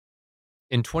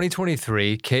In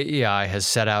 2023, KEI has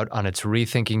set out on its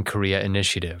Rethinking Korea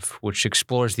initiative, which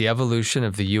explores the evolution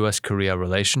of the U.S. Korea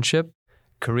relationship,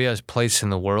 Korea's place in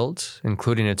the world,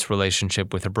 including its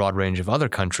relationship with a broad range of other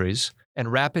countries, and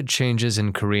rapid changes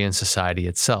in Korean society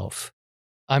itself.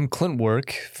 I'm Clint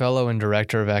Work, Fellow and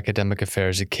Director of Academic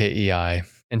Affairs at KEI,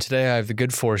 and today I have the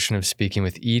good fortune of speaking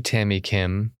with Tammy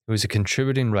Kim, who is a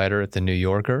contributing writer at The New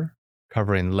Yorker,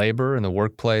 covering labor and the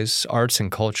workplace, arts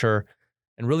and culture,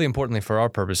 and really importantly for our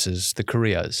purposes, the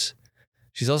Koreas.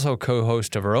 She's also a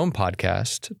co-host of her own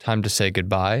podcast, Time to Say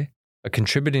Goodbye, a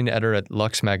contributing editor at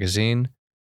Lux Magazine,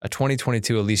 a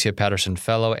 2022 Alicia Patterson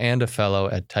Fellow, and a Fellow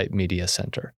at Type Media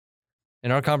Center.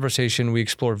 In our conversation, we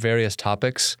explore various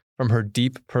topics, from her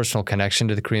deep personal connection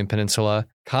to the Korean Peninsula,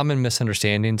 common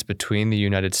misunderstandings between the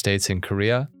United States and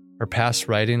Korea, her past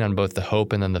writing on both the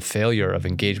hope and then the failure of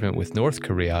engagement with North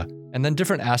Korea, and then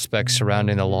different aspects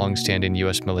surrounding the longstanding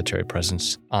U.S. military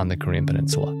presence on the Korean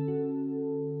Peninsula.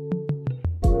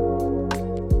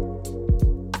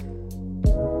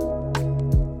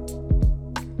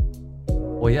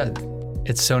 Well, yeah,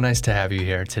 it's so nice to have you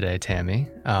here today, Tammy.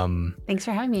 Thanks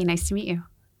for having me. Nice to meet you.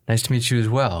 Nice to meet you as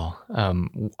well.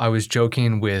 I was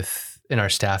joking in our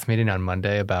staff meeting on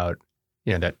Monday about,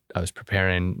 that I was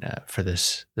preparing for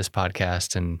this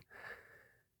podcast and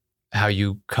how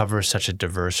you cover such a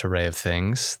diverse array of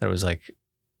things. There was like,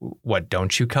 what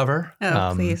don't you cover?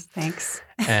 Oh, please. Thanks.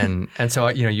 and so,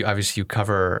 you obviously you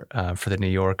cover for The New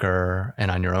Yorker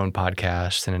and on your own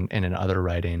podcast and in other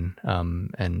writing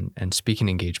and speaking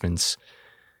engagements,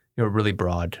 a really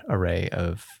broad array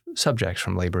of subjects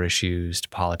from labor issues to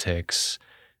politics,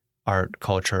 art,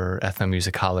 culture,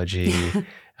 ethnomusicology,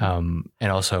 and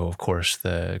also, of course,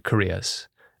 the Koreas.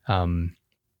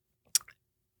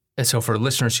 And so for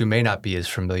listeners who may not be as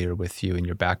familiar with you and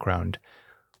your background,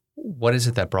 what is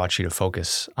it that brought you to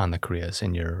focus on the Koreas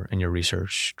in your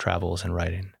research, travels, and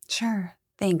writing? Sure.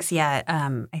 Thanks. Yeah,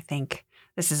 I think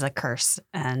this is a curse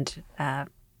and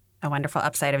a wonderful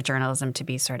upside of journalism to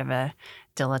be sort of a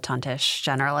dilettantish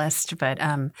generalist. But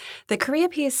the Korea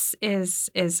piece is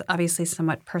obviously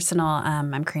somewhat personal.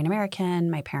 I'm Korean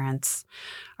American. My parents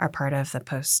are part of the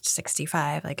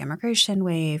post-65 immigration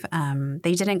wave.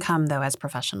 They didn't come, though, as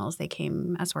professionals. They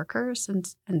came as workers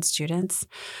and students.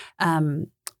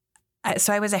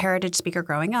 So I was a heritage speaker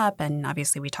growing up, and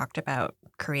obviously we talked about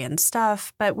Korean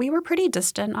stuff, but we were pretty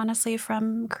distant, honestly,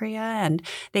 from Korea. And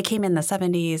they came in the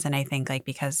 70s, and I think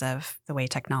because of the way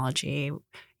technology,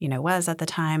 was at the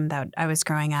time that I was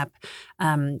growing up,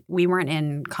 we weren't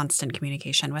in constant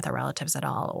communication with our relatives at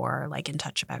all, or in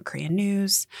touch about Korean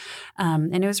news.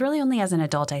 And it was really only as an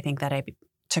adult, I think, that I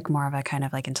took more of a kind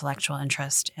of intellectual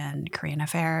interest in Korean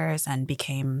affairs and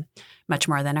became much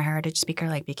more than a heritage speaker,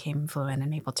 became fluent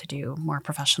and able to do more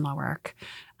professional work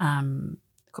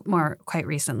quite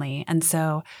recently. And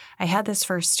so I had this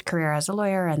first career as a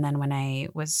lawyer. And then when I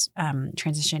was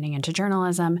transitioning into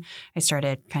journalism, I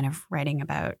started kind of writing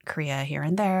about Korea here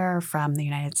and there from the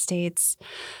United States.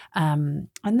 And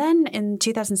then in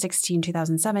 2016,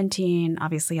 2017,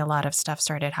 obviously a lot of stuff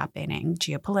started happening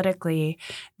geopolitically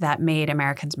that made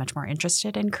Americans much more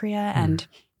interested in Korea. And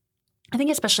I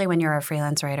think especially when you're a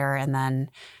freelance writer, and then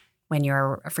when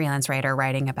you're a freelance writer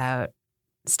writing about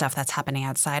stuff that's happening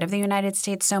outside of the United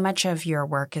States, so much of your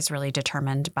work is really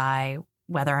determined by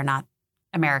whether or not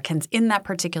Americans in that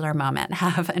particular moment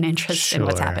have an interest in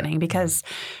what's happening. Because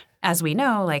as we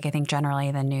know, I think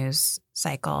generally the news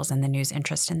cycles and the news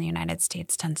interest in the United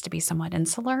States tends to be somewhat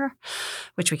insular,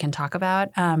 which we can talk about.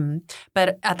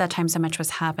 But at that time, so much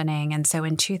was happening. And so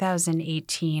in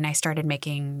 2018, I started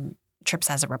making trips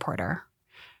as a reporter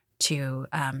to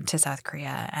South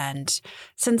Korea, and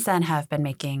since then have been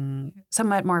making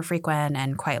somewhat more frequent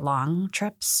and quite long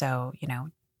trips. So,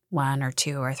 1 or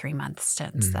 2 or 3 month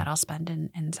stints that I'll spend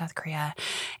in South Korea.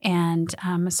 And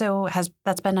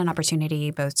that's been an opportunity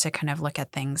both to kind of look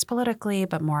at things politically,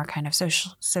 but more kind of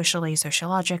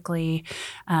sociologically,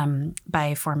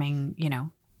 by forming,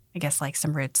 I guess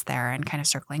some roots there and kind of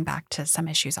circling back to some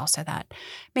issues also that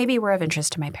maybe were of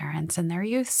interest to my parents in their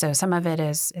youth. So some of it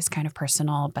is kind of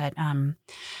personal, but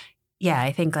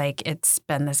I think it's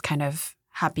been this kind of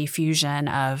happy fusion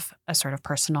of a sort of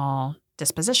personal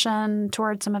disposition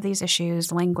towards some of these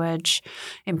issues, language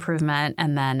improvement,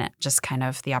 and then just kind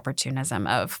of the opportunism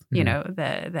of,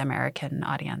 the American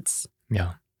audience.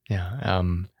 Yeah. Yeah.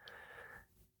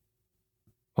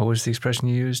 What was the expression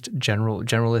you used?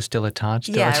 Generalist,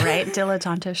 dilettante? Yeah, right.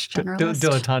 Dilettantish generalist.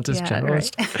 Dilettantish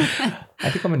generalist. Right. I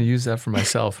think I'm going to use that for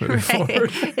myself moving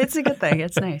forward. It's a good thing.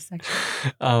 It's nice,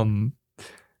 actually.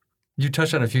 You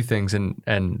touched on a few things, and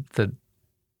the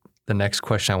next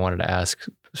question I wanted to ask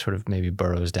sort of maybe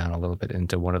burrows down a little bit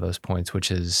into one of those points,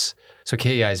 which is, so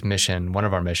KEI's mission, one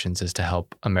of our missions is to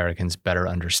help Americans better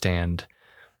understand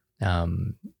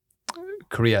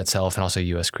Korea itself and also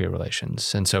U.S. Korea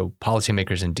relations. And so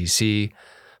policymakers in D.C.,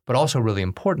 but also really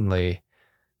importantly,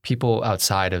 people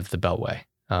outside of the Beltway.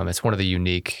 It's one of the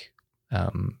unique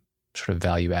sort of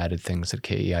value-added things that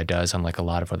KEI does, unlike a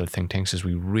lot of other think tanks, is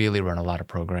we really run a lot of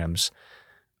programs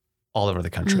all over the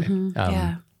country.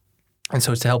 And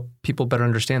so it's to help people better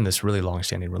understand this really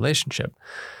long-standing relationship.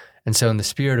 And so in the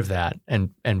spirit of that,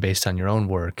 and based on your own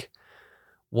work,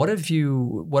 what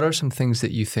are some things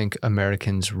that you think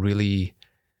Americans really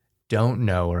don't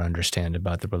know or understand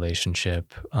about the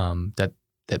relationship that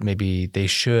maybe they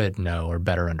should know or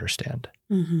better understand?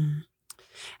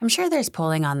 I'm sure there's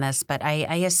polling on this, but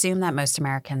I assume that most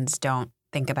Americans don't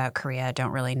think about Korea,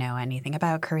 don't really know anything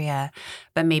about Korea,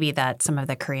 but maybe that some of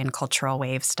the Korean cultural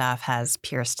wave stuff has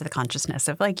pierced the consciousness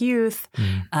of like youth.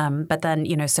 But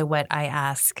then, so what I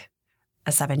ask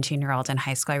a 17-year-old in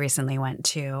high school, I recently went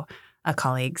to a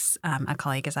colleague is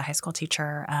a high school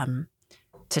teacher,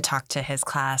 to talk to his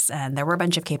class. And there were a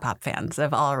bunch of K-pop fans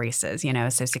of all races,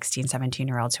 so 16,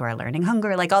 17-year-olds who are learning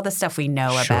Hangul, like all the stuff we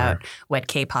know about what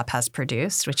K-pop has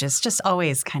produced, which is just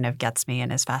always kind of gets me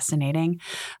and is fascinating.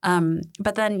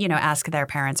 But then, ask their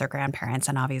parents or grandparents.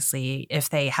 And obviously, if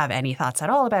they have any thoughts at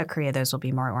all about Korea, those will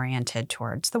be more oriented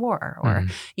towards the war or,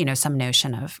 some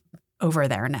notion of over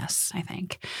there-ness, I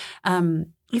think.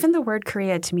 Even the word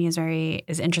Korea to me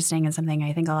is interesting and something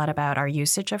I think a lot about our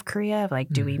usage of Korea. Like,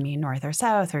 do we mean North or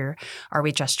South, or are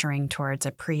we gesturing towards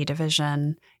a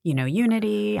pre-division,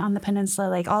 unity on the peninsula?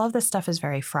 Like, all of this stuff is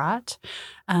very fraught.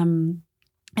 I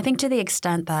think to the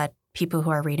extent that people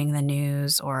who are reading the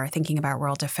news or thinking about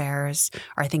world affairs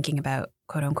are thinking about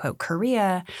quote unquote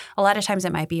Korea, a lot of times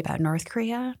it might be about North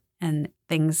Korea and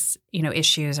things,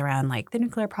 issues around like the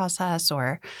nuclear process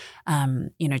or,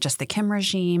 just the Kim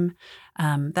regime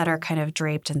that are kind of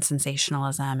draped in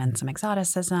sensationalism and some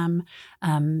exoticism.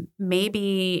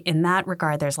 Maybe in that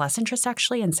regard, there's less interest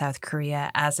actually in South Korea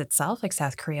as itself, like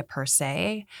South Korea per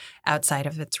se, outside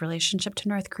of its relationship to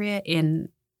North Korea in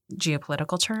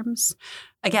geopolitical terms.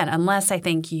 Again, unless I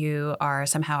think you are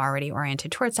somehow already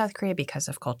oriented towards South Korea because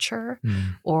of culture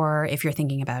or if you're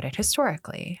thinking about it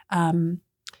historically.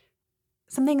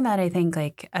 Something that I think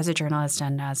like as a journalist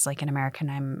and as like an American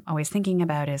I'm always thinking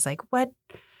about is like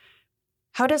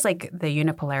how does like the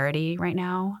unipolarity right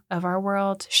now of our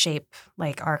world shape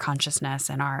like our consciousness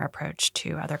and our approach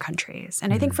to other countries?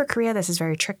 And I think for Korea this is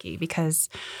very tricky because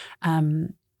I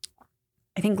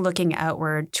think looking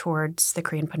outward towards the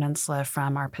Korean Peninsula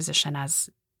from our position as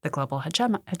the global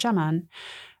hegemon,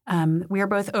 we are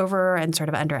both over and sort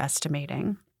of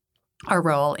underestimating our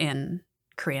role in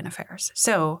Korean affairs.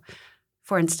 So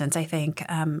for instance, I think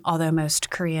although most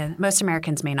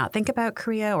Americans may not think about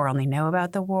Korea or only know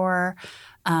about the war,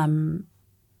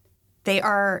 they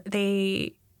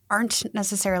aren't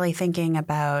necessarily thinking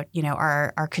about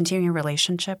our continuing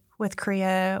relationship with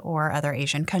Korea or other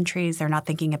Asian countries. They're not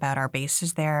thinking about our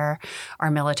bases there, our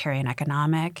military and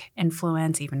economic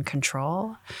influence, even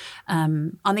control.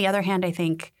 On the other hand, I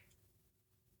think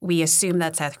we assume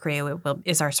that South Korea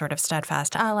is our sort of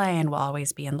steadfast ally and will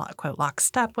always be in, quote,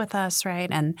 lockstep with us, right?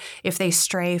 And if they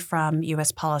stray from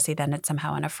U.S. policy, then it's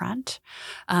somehow an affront.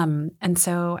 And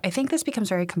so I think this becomes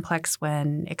very complex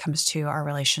when it comes to our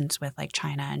relations with like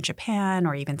China and Japan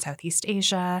or even Southeast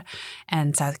Asia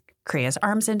and South Korea's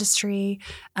arms industry.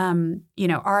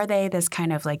 Are they this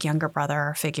kind of like younger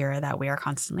brother figure that we are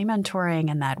constantly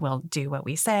mentoring and that will do what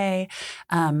we say?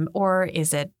 Or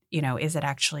is it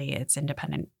actually its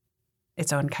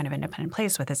own kind of independent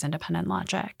place with its independent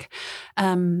logic?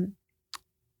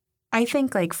 I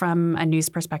think like from a news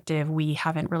perspective, we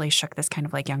haven't really shook this kind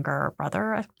of like younger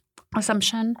brother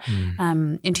assumption.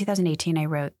 In 2018, I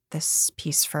wrote this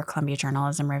piece for Columbia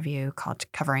Journalism Review called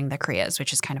Covering the Koreas,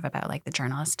 which is kind of about like the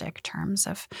journalistic terms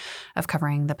of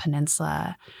covering the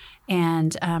peninsula.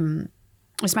 And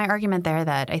it was my argument there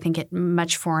that I think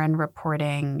much foreign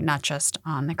reporting, not just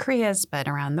on the Koreas, but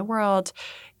around the world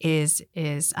has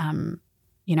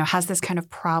this kind of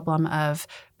problem of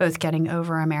both getting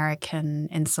over American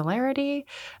insularity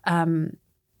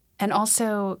and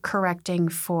also correcting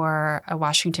for a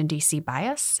Washington, D.C.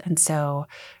 bias. And so,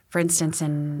 for instance,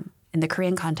 in the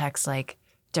Korean context, like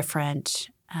different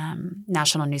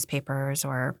national newspapers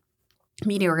or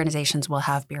media organizations will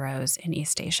have bureaus in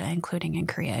East Asia, including in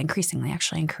Korea, increasingly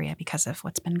actually in Korea because of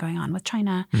what's been going on with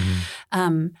China.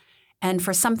 And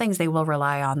for some things, they will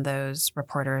rely on those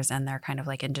reporters and their kind of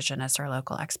like indigenous or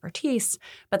local expertise.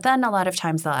 But then a lot of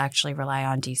times they'll actually rely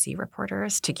on DC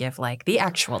reporters to give like the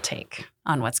actual take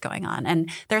on what's going on. And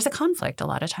there's a conflict a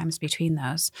lot of times between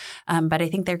those. But I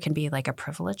think there can be like a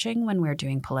privileging when we're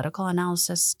doing political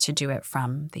analysis to do it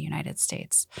from the United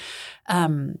States.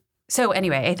 So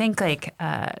anyway, I think like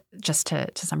just to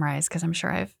summarize, because I'm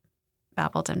sure I've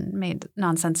babbled and made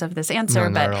nonsense of this answer. No,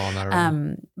 not at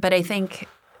all. But I think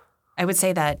I would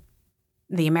say that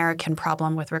the American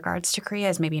problem with regards to Korea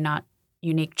is maybe not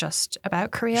unique just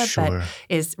about Korea, but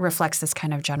reflects this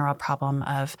kind of general problem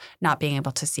of not being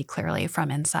able to see clearly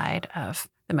from inside of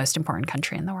the most important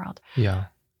country in the world. Yeah.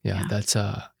 That's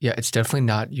it's definitely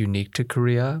not unique to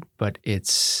Korea, but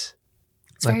it's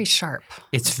like, very sharp.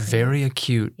 It's very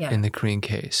acute in the Korean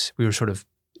case. We were sort of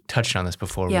touching on this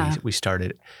before we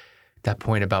started. That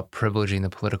point about privileging the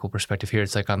political perspective here.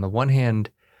 It's like on the one hand,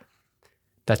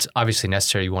 that's obviously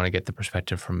necessary. You want to get the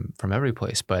perspective from every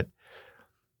place, but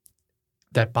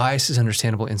that bias is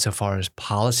understandable insofar as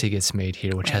policy gets made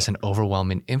here, which has an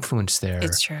overwhelming influence there.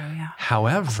 It's true, yeah.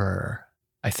 However,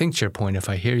 I think to your point, if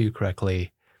I hear you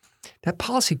correctly, that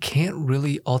policy can't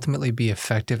really ultimately be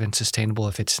effective and sustainable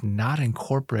if it's not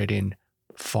incorporating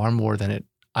far more than it,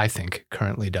 I think,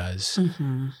 currently does.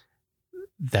 Mm-hmm.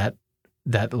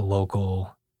 That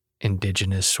local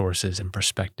indigenous sources and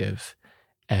perspective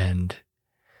and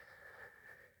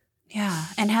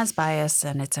and has bias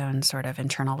and its own sort of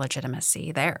internal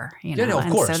legitimacy there. Of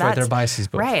course, so right? There are biases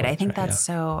both right. ways, I think that's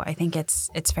so. I think it's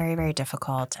very, very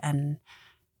difficult, and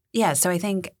so I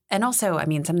think, and also, I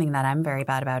mean, something that I'm very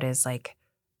bad about is like,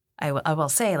 I will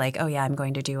say like, oh yeah, I'm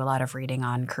going to do a lot of reading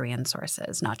on Korean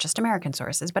sources, not just American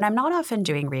sources, but I'm not often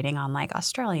doing reading on like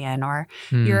Australian or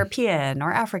European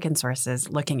or African sources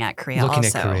looking at Korea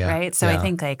right? So I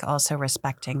think like also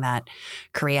respecting that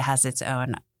Korea has its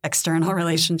own external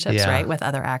relationships, right, with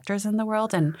other actors in the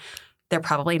world, and they're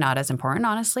probably not as important,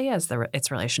 honestly, as its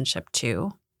relationship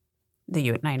to the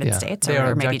United States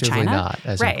or maybe China. Not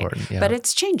as important, but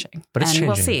it's changing.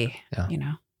 We'll see.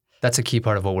 That's a key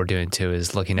part of what we're doing too,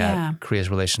 is looking at Korea's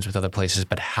relations with other places,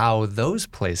 but how those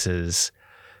places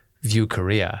view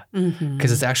Korea.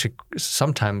 Because it's actually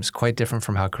sometimes quite different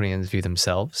from how Koreans view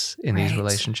themselves in these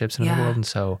relationships in the world. And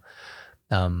so,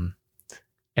 and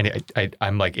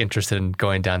I'm like interested in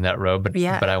going down that road,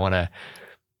 but I want to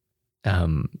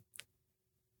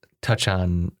touch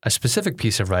on a specific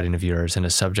piece of writing of yours and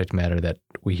a subject matter that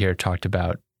we hear talked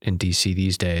about in DC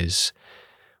these days,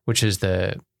 which is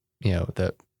the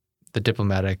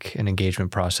diplomatic and engagement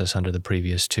process under the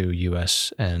previous two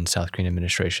U.S. and South Korean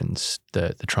administrations,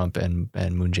 the Trump and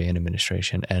Moon Jae-in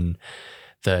administration, and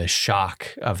the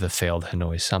shock of the failed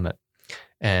Hanoi summit.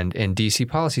 And in DC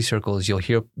policy circles, you'll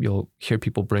hear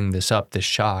people bring this up, this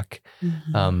shock,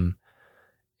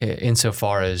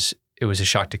 insofar as it was a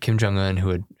shock to Kim Jong-un, who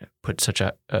had put such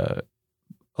a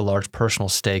large personal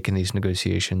stake in these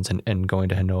negotiations and going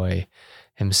to Hanoi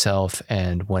himself.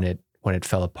 And when it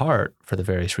fell apart for the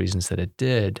various reasons that it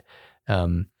did,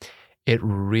 it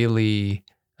really,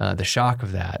 the shock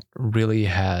of that really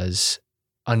has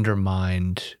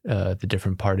undermined the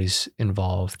different parties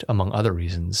involved, among other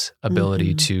reasons,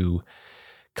 ability to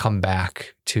come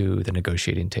back to the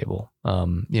negotiating table.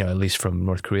 At least from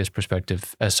North Korea's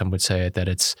perspective, as some would say it, that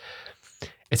it's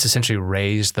essentially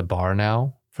raised the bar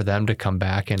now for them to come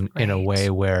back in a way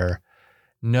where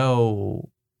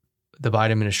the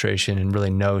Biden administration and really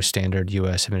no standard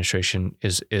U.S. administration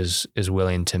is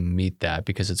willing to meet that,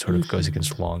 because it sort of goes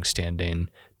against longstanding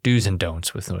do's and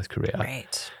don'ts with North Korea.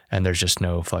 Right. And there's just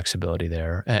no flexibility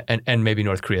there. And maybe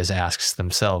North Korea's asks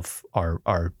themselves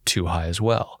are too high as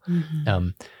well.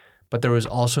 But there was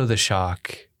also the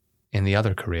shock in the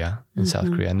other Korea, in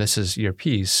South Korea. And this is your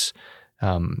piece,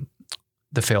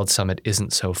 The Failed Summit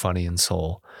Isn't So Funny in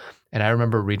Seoul. And I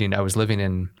remember reading, I was living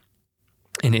in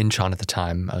Incheon at the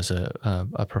time. I was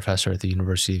a professor at the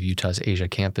University of Utah's Asia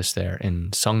campus there in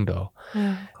Songdo.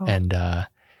 Oh, cool. And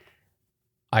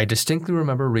I distinctly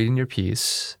remember reading your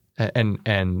piece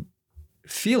and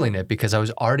feeling it, because I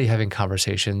was already having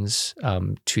conversations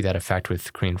to that effect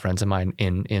with Korean friends of mine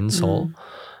in Seoul.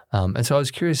 And so I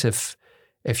was curious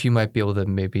if you might be able to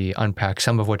maybe unpack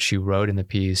some of what you wrote in the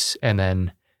piece, and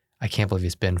then I can't believe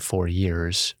it's been 4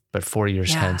 years, but 4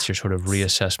 years hence, your sort of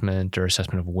reassessment or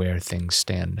assessment of where things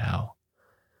stand now.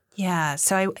 Yeah.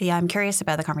 So I'm curious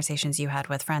about the conversations you had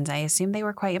with friends. I assume they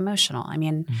were quite emotional. I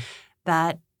mean,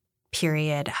 during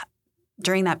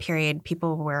that period,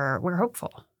 people were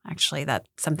hopeful, actually, that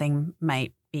something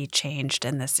might be changed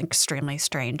in this extremely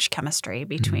strange chemistry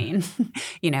between,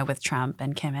 with Trump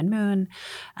and Kim and Moon,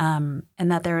 and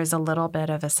that there is a little bit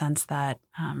of a sense that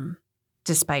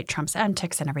despite Trump's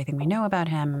antics and everything we know about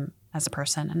him as a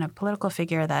person and a political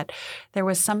figure, that there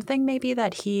was something maybe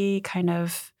that he kind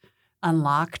of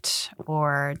unlocked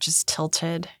or just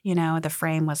tilted. The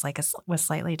frame was was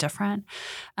slightly different.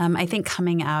 I think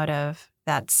coming out of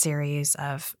that series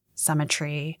of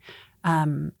Summitry,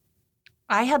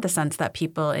 I had the sense that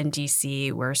people in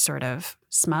D.C. were sort of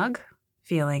smug,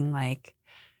 feeling like,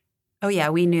 oh, yeah,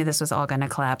 we knew this was all going to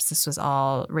collapse. This was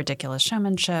all ridiculous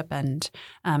showmanship, and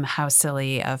how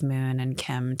silly of Moon and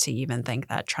Kim to even think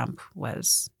that Trump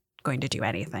was going to do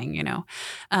anything,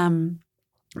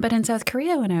 But in South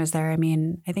Korea, when I was there,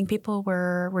 I think people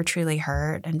were truly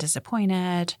hurt and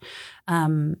disappointed.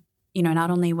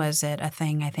 Not only was it a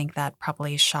thing, I think, that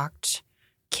probably shocked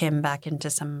Kim back into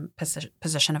some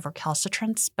position of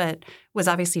recalcitrance, but was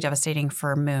obviously devastating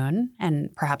for Moon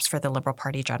and perhaps for the Liberal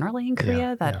Party generally in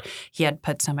Korea, he had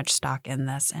put so much stock in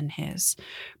this in his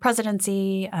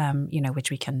presidency,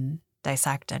 which we can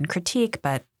dissect and critique,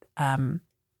 but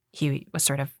he was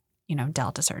sort of,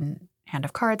 dealt a certain hand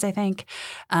of cards, I think.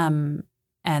 And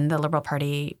the Liberal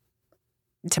Party,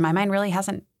 to my mind, really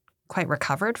hasn't quite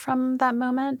recovered from that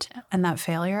moment and that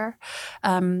failure.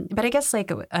 But I guess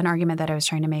an argument that I was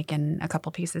trying to make in a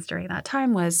couple pieces during that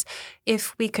time was,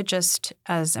 if we could just,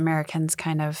 as Americans,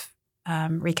 kind of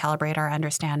recalibrate our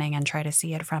understanding and try to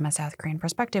see it from a South Korean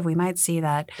perspective, we might see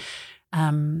that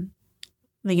the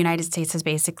United States has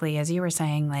basically, as you were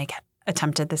saying,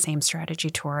 attempted the same strategy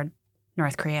toward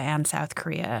North Korea and South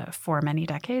Korea for many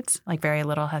decades. Very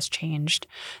little has changed.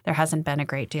 There hasn't been a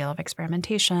great deal of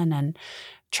experimentation, and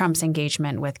Trump's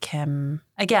engagement with Kim,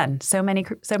 again, so many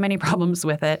problems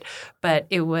with it, but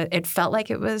it felt like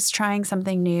it was trying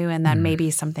something new, and that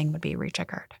maybe something would be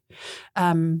retriggered.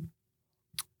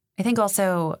 I think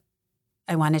also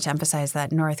I wanted to emphasize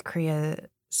that North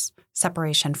Korea's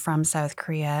separation from South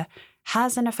Korea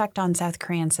has an effect on South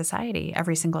Korean society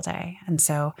every single day. And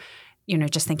so,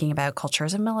 just thinking about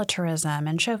cultures of militarism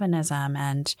and chauvinism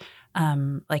and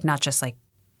not just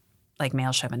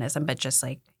male chauvinism, but just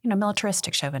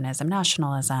militaristic chauvinism,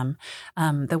 nationalism,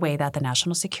 the way that the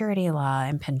national security law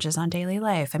impinges on daily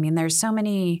life. There's so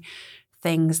many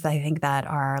things that I think that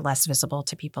are less visible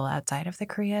to people outside of the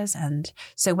Koreas. And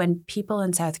so when people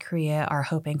in South Korea are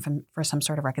hoping for some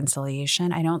sort of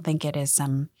reconciliation, I don't think it is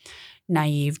some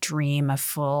naive dream of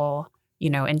full,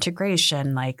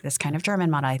 integration, like this kind of German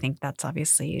model. I think that's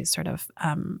obviously sort of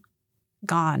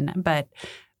gone.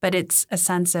 But it's a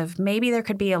sense of maybe there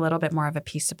could be a little bit more of a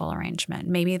peaceable arrangement.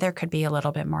 Maybe there could be a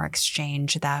little bit more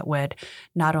exchange that would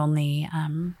not only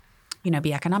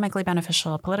be economically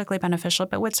beneficial, politically beneficial,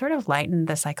 but would sort of lighten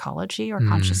the psychology or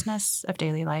consciousness of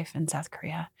daily life in South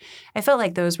Korea. I felt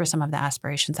like those were some of the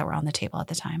aspirations that were on the table at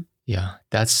the time. Yeah,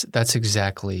 that's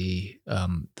exactly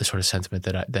the sort of sentiment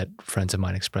that friends of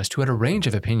mine expressed who had a range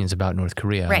of opinions about North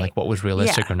Korea, right. What was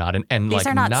realistic or not. And these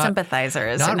are not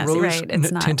sympathizers. Not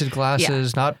rose-tinted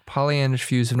glasses, not Pollyannish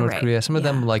views of North Korea. Some of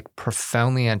them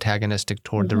profoundly antagonistic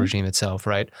toward the regime itself,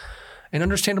 right? And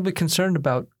understandably concerned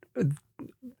about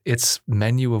its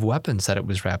menu of weapons that it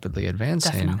was rapidly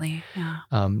advancing. Definitely, yeah.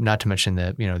 Not to mention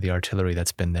the artillery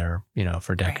that's been there,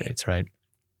 for decades, right?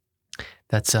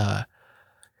 That's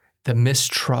the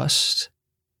mistrust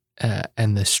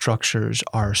and the structures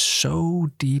are so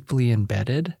deeply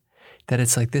embedded that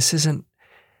it's this isn't.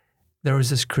 There was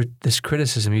this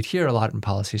criticism you'd hear a lot in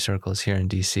policy circles here in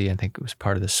D.C. I think it was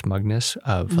part of the smugness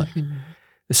of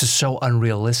this is so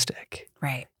unrealistic,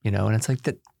 right? And it's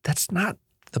that's not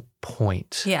the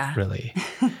point, really.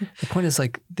 The point is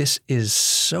this is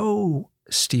so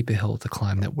steep a hill to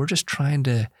climb that we're just trying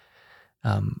to,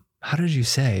 how did you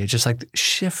say, just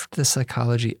shift the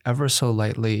psychology ever so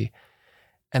lightly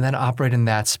and then operate in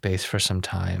that space for some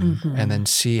time and then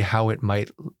see how it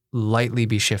might lightly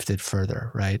be shifted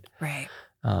further, right? Right.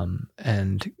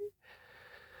 And,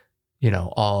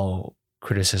 all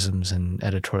criticisms and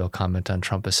editorial comment on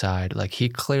Trump aside, he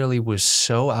clearly was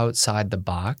so outside the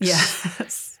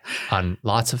box on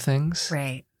lots of things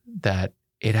that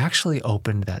it actually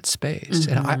opened that space.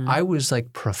 And I was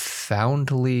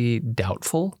profoundly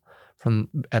doubtful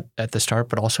at the start,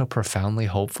 but also profoundly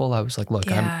hopeful. I was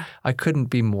look, I couldn't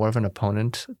be more of an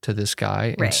opponent to this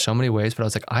guy in so many ways, but I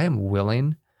was I am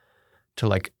willing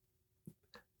to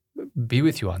be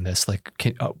with you on this.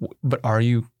 But are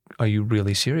you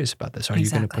really serious about this? Are you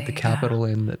going to put the capital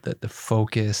in, the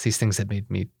focus, these things that made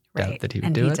me doubt that he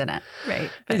would do it? And he didn't,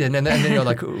 right? He didn't. And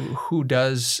then who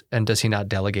does and does he not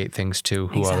delegate things to?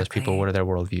 Who are those people? What are their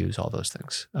worldviews? All those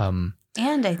things.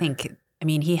 And I think,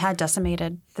 he had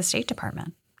decimated the State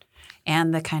Department.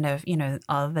 And the kind of,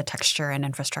 all of the texture and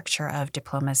infrastructure of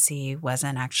diplomacy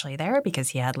wasn't actually there because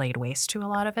he had laid waste to a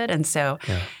lot of it. And so,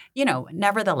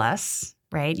 nevertheless,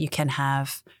 right, you can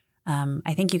have,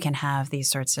 I think you can have these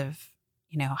sorts of,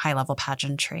 high-level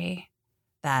pageantry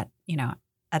that,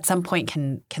 at some point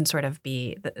can sort of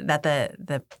be that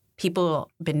the people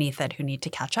beneath it who need to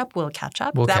catch up will catch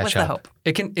up. That was the hope.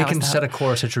 It can set a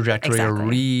course, a trajectory,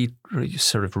 exactly. or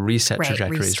sort of reset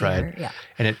trajectories, right? Yeah.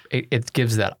 And it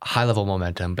gives that high level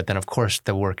momentum. But then, of course,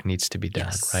 the work needs to be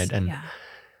done, right? And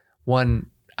one,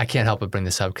 I can't help but bring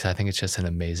this up because I think it's just an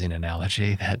amazing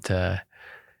analogy that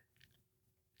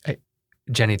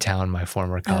Jenny Town, my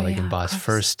former colleague and boss,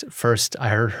 first I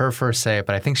heard her first say it,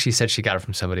 but I think she said she got it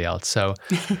from somebody else. So,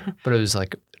 but it was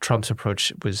like Trump's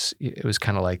approach was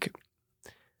kind of like,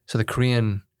 so the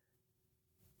Korean,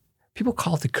 people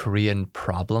call it the Korean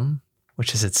problem,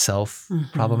 which is itself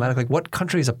problematic. Like, what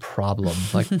country is a problem?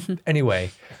 Like,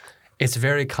 anyway, it's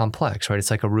very complex, right?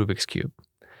 It's like a Rubik's Cube.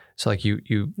 So like you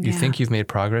think you've made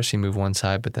progress, you move one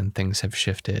side, but then things have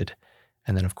shifted.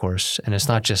 And then, of course, and it's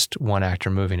not just one actor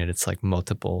moving it, it's like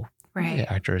multiple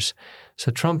actors.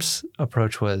 So Trump's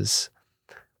approach was,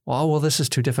 well, this is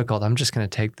too difficult. I'm just going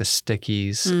to take the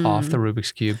stickies off the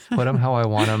Rubik's Cube, put them how I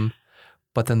want them.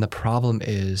 But then the problem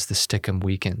is the stickum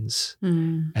weakens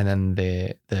and then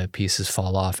the pieces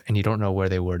fall off and you don't know where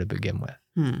they were to begin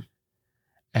with.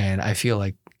 And I feel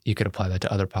like you could apply that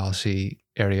to other policy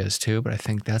areas too, but I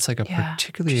think that's like a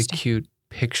particularly acute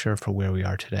picture for where we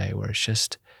are today, where it's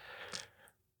just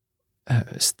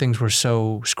things were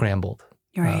so scrambled.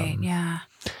 Right.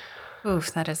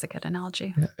 Oof, that is a good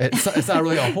analogy. It's not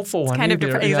really a hopeful one. Kind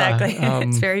either. of exactly.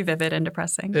 It's very vivid and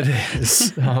depressing. It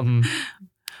is.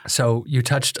 So you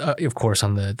touched, of course,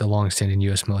 on the longstanding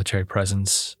U.S. military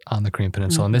presence on the Korean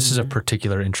Peninsula, and this is a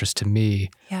particular interest to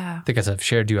me. Yeah. I think as I've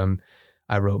shared you,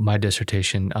 I wrote my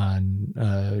dissertation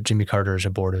on Jimmy Carter's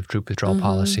abortive troop withdrawal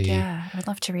policy. Yeah, I would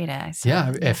love to read it.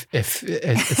 If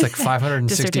it's like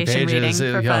 560 pages,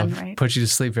 fun, put you to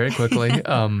sleep very quickly.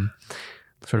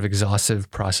 Sort of exhaustive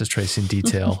process tracing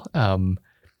detail.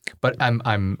 But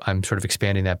I'm sort of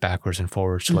expanding that backwards and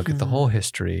forwards to look at the whole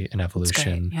history and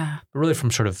evolution. But really from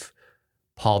sort of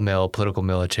Paul Mill, political,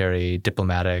 military,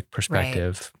 diplomatic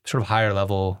perspective, sort of higher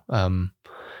level.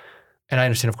 And I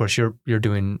understand, of course, you're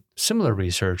doing similar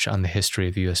research on the history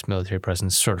of U.S. military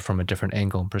presence, sort of from a different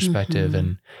angle and perspective,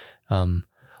 and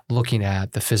looking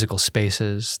at the physical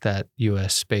spaces that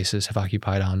U.S. bases have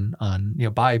occupied on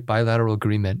by bilateral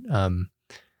agreement,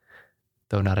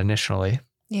 though not initially.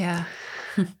 Yeah.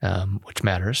 Which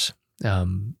matters.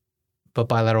 But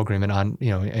bilateral agreement on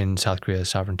in South Korea's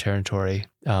sovereign territory.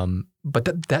 But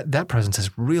that presence has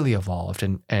really evolved,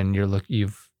 and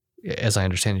you've, as I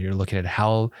understand it, you're looking at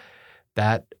how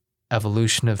that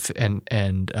evolution of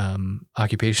and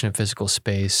occupation of physical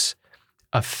space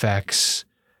affects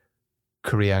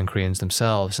Korea and Koreans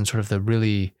themselves, and sort of the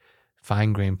really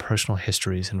fine-grained personal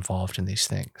histories involved in these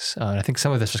things. And I think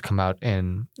some of this has come out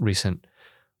in recent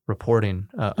reporting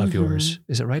of yours.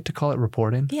 Is it right to call it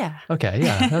reporting? Yeah. Okay.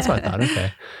 Yeah, that's what I thought.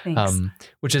 Okay. Thanks.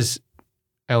 Which is,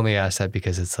 I only ask that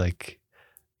because it's like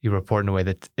you report in a way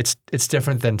that it's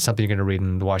different than something you're going to read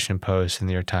in the Washington Post and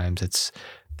the New York Times.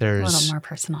 There's a little more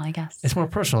personal, I guess. It's more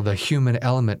personal. The human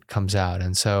element comes out,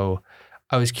 and so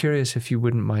I was curious if you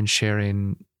wouldn't mind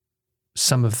sharing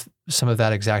some of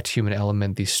that exact human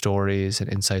element, these stories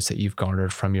and insights that you've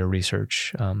garnered from your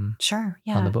research. Sure.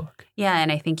 Yeah. On the book. Yeah,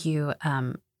 and I think you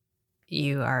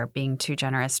are being too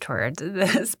generous towards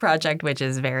this project, which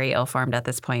is very ill-formed at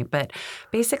this point. But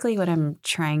basically what I'm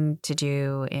trying to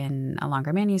do in a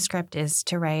longer manuscript is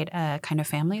to write a kind of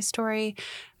family story.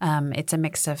 It's a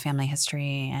mix of family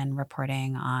history and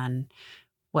reporting on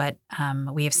what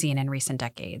we have seen in recent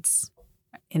decades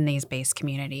in these base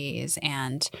communities,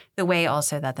 and the way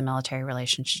also that the military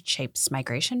relationship shapes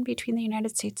migration between the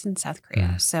United States and South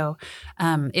Korea. So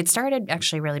it started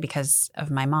actually really because of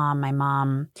my mom. My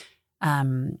mom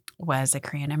was a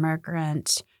Korean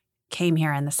immigrant, came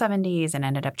here in the 70s and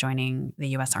ended up joining the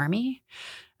U.S. Army.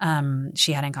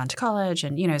 She hadn't gone to college.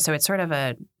 And, so it's sort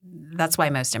of that's why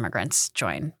most immigrants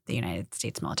join the United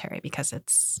States military, because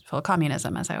it's full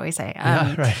communism, as I always say.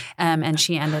 Right. And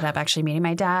she ended up actually meeting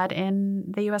my dad in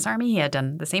the U.S. Army. He had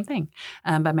done the same thing.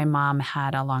 But my mom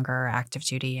had a longer active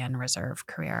duty and reserve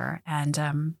career.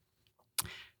 And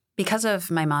because of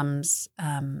my mom's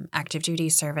active duty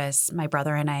service, my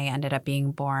brother and I ended up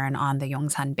being born on the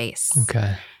Yongsan base.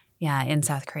 Okay. Yeah, in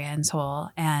South Korea, in Seoul.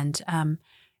 And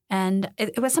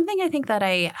it was something I think that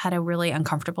I had a really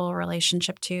uncomfortable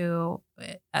relationship to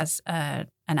as an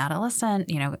adolescent.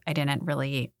 I didn't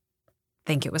really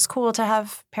think it was cool to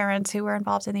have parents who were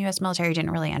involved in the U.S. military.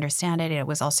 Didn't really understand it. It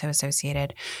was also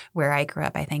associated where I grew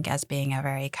up, I think, as being a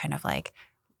very kind of like,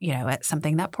 it's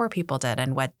something that poor people did,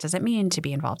 and what does it mean to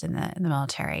be involved in the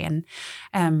military? And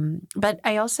but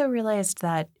I also realized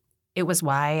that it was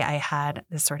why I had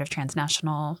this sort of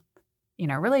transnational,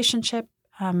 relationship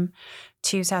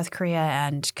to South Korea,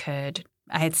 and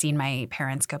I had seen my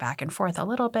parents go back and forth a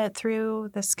little bit through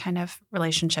this kind of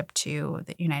relationship to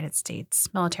the United States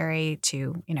military,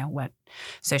 to what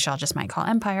sociologists might call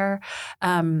empire.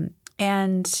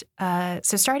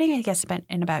 So starting, I guess,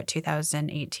 in about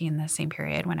 2018, the same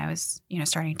period when I was,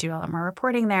 starting to do a lot more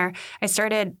reporting there, I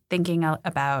started thinking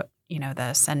about,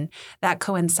 this. And that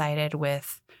coincided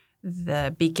with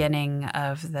the beginning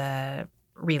of the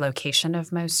relocation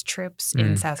of most troops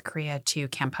in South Korea to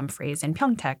Camp Humphreys in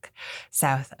Pyeongtaek,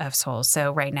 south of Seoul.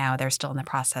 So right now they're still in the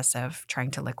process of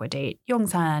trying to liquidate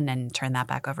Yongsan and turn that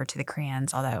back over to the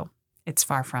Koreans, although it's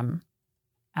far from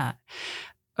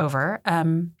over.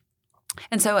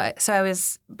 And so I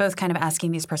was both kind of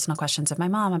asking these personal questions of my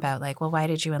mom about like, well, why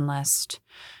did you enlist?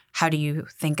 How do you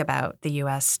think about the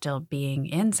U.S. still being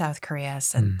in South Korea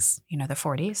since, the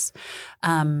 40s?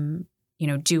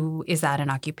 Is that an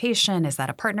occupation? Is that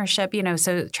a partnership?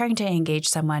 So trying to engage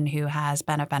someone who has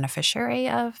been a beneficiary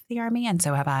of the Army, and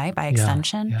so have I by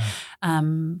extension,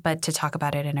 but to talk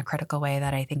about it in a critical way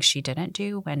that I think she didn't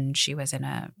do when she was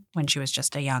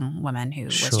just a young woman who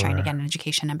was trying to get an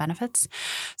education and benefits.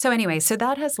 So anyway, so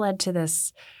that has led to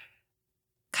this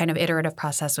kind of iterative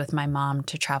process with my mom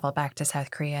to travel back to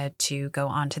South Korea, to go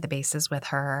onto the bases with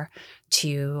her,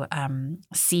 to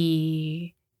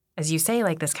see, as you say,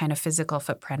 like this kind of physical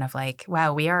footprint of like,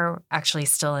 wow, we are actually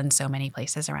still in so many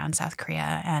places around South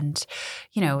Korea. And,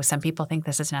 some people think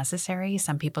this is necessary.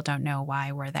 Some people don't know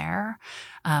why we're there.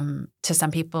 To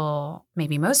some people,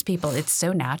 maybe most people, it's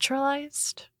so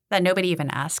naturalized that nobody even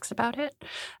asks about it.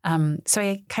 So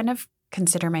I kind of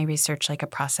consider my research like a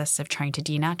process of trying to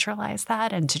denaturalize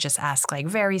that and to just ask like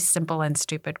very simple and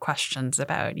stupid questions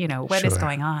about, what is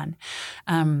going on.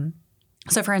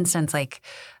 So for instance, like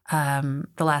the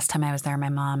last time I was there, my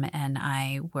mom and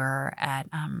I were at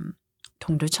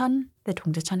Dongducheon, the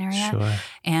Dongducheon area. Sure.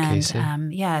 And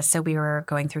so we were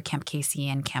going through Camp Casey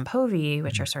and Camp Hovey,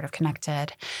 which are sort of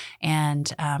connected.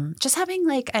 And just having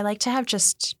I like to have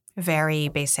just very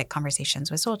basic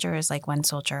conversations with soldiers. Like one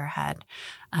soldier had,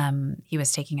 he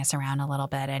was taking us around a little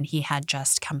bit, and he had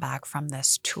just come back from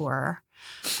this tour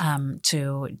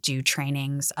to do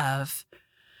trainings of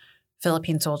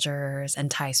Philippine soldiers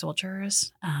and Thai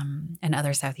soldiers and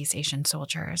other Southeast Asian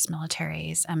soldiers,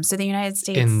 militaries. So the United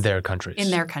States— In their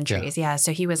countries. Yeah.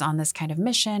 So he was on this kind of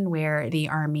mission where the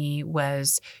Army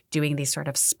was doing these sort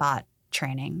of spot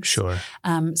trainings. Sure.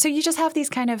 So you just have these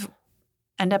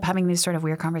end up having these sort of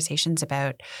weird conversations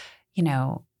about,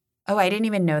 oh, I didn't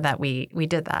even know that we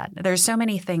did that. There's so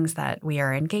many things that we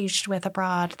are engaged with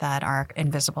abroad that are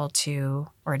invisible to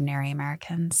ordinary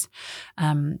Americans.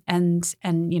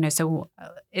 So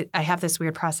I have this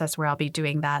weird process where I'll be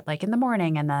doing that like in the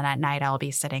morning, and then at night I'll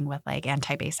be sitting with like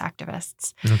anti-base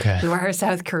activists who are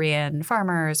South Korean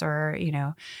farmers or,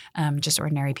 just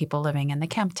ordinary people living in the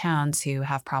camp towns who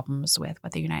have problems with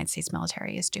what the United States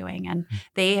military is doing. And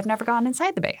they have never gone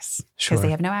inside the base because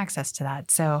they have no access to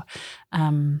that. So,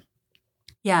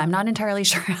 I'm not entirely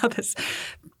sure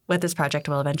what this project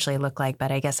will eventually look like,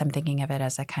 but I guess I'm thinking of it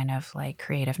as a kind of like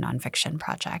creative nonfiction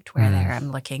project where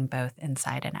I'm looking both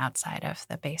inside and outside of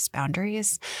the base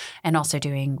boundaries, and also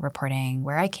doing reporting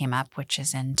where I came up, which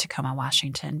is in Tacoma,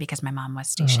 Washington, because my mom was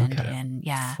stationed in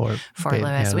Fort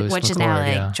Lewis, which is now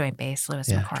like Joint Base Lewis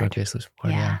McChord. Joint Base Lewis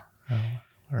McChord,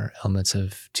 Where elements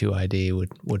of 2ID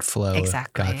would flow,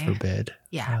 exactly. God forbid.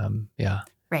 Yeah.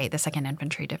 Right, the 2nd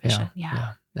Infantry Division.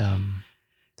 Yeah.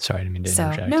 Sorry, I didn't mean to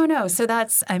interject. No. So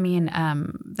that's,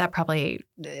 that probably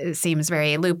seems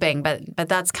very looping, but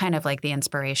that's kind of like the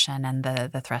inspiration and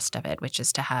the thrust of it, which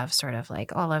is to have sort of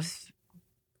like all of,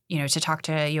 to talk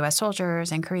to U.S.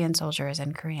 soldiers and Korean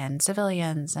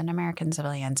civilians and American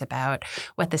civilians about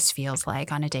what this feels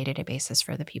like on a day-to-day basis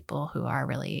for the people who are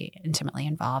really intimately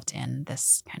involved in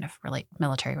this kind of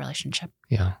military relationship.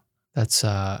 Yeah, that's,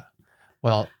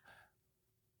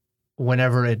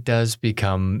 whenever it does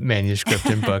become manuscript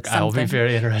and book, I will be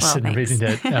very interested in reading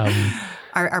it.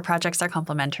 Our projects are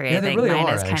complementary. Yeah, I think really mine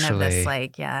are, is kind actually. of this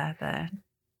the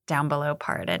down below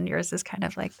part, and yours is kind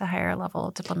of like the higher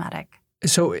level diplomatic.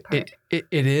 So it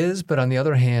is, but on the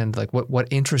other hand, like what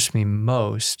interests me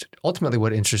most, ultimately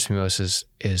what interests me most is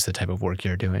the type of work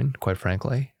you're doing, quite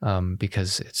frankly,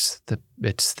 because it's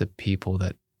the people,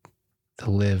 that the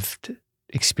lived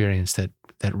experience that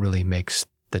really makes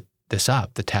this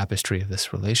up, the tapestry of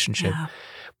this relationship, Yeah.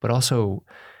 but also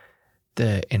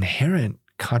the inherent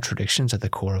contradictions at the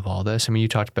core of all this. I mean, you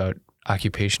talked about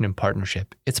occupation and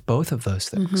partnership. It's both of those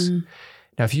things. Mhm.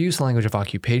 Now, if you use the language of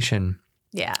occupation,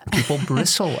 Yeah. people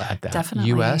bristle at that. Definitely.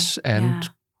 U.S. and Yeah.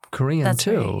 Korean That's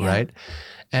too, right, yeah. right?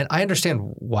 And I understand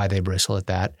why they bristle at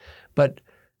that, but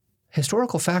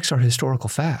historical facts are historical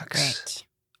facts. Great.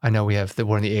 I know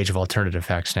we're in the age of alternative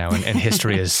facts now, and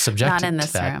history is subjected Not in to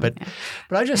this that. room. But yeah.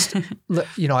 but I just,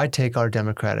 I take our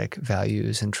democratic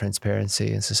values and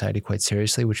transparency in society quite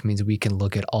seriously, which means we can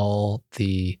look at all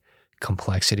the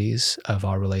complexities of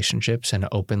our relationships and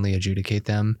openly adjudicate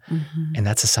them. Mhm. And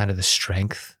that's a sign of the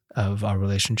strength of our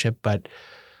relationship. But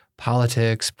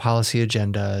politics, policy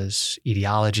agendas,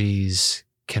 ideologies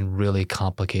can really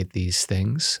complicate these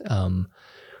things.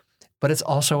 But it's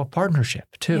also a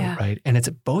partnership too, Yeah. right? And it's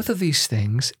both of these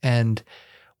things. And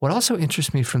what also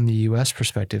interests me from the U.S.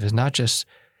 perspective is not just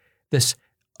this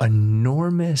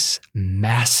enormous,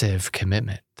 massive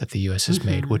commitment that the U.S. has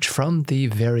made, which from the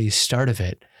very start of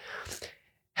it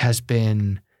has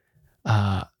been,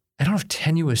 I don't know if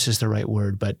tenuous is the right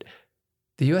word, but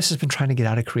the U.S. has been trying to get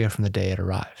out of Korea from the day it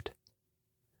arrived.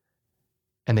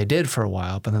 And they did for a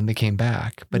while, but then they came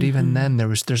back. But even then,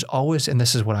 there's always, and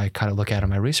this is what I kind of look at in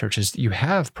my research, is you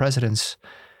have presidents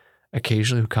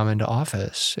occasionally who come into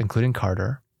office, including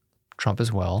Carter, Trump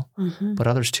as well, but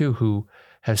others too, who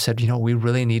have said, we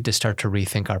really need to start to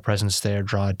rethink our presence there,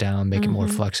 draw it down, make it more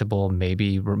flexible,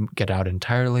 maybe get out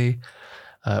entirely,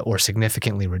 or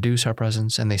significantly reduce our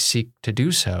presence. And they seek to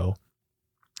do so.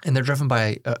 And they're driven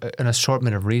by an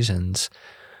assortment of reasons.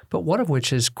 But one of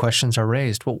which is questions are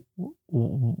raised. Well,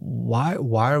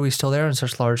 why are we still there in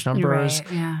such large numbers?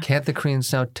 Right, yeah. Can't the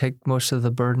Koreans now take most of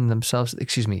the burden themselves?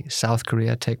 South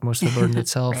Korea take most of the burden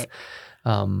itself?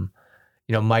 Right.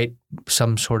 Might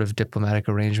some sort of diplomatic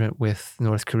arrangement with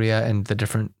North Korea and the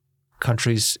different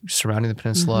countries surrounding the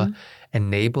peninsula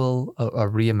enable a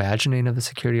reimagining of the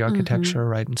security architecture,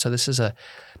 right? And so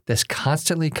this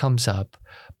constantly comes up,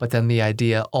 but then the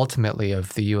idea ultimately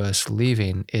of the U.S.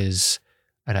 leaving is,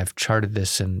 and I've charted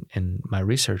this in my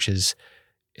research, is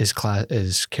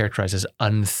characterized as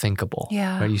unthinkable.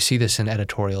 Yeah. Right? You see this in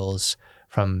editorials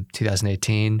from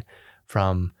 2018,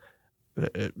 from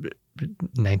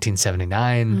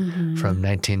 1979, from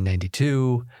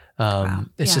 1992.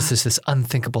 It's just this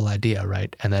unthinkable idea,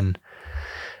 right? And then,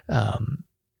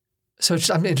 so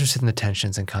I'm interested in the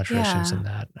tensions and contradictions in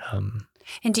that.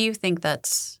 And do you think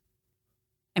that's,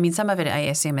 some of it I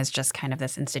assume is just kind of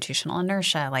this institutional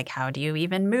inertia. Like, how do you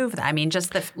even move that?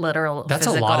 just the literal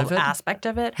physical aspect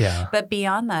of it. Yeah. But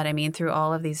beyond that, through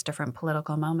all of these different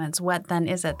political moments, what then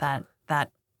is it that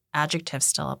adjective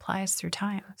still applies through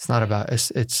time? It's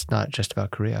not just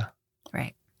about Korea.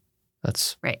 Right.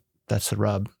 That's right. That's the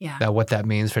rub. Yeah. That what that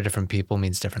means for different people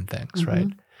means different things, right?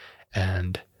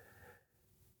 And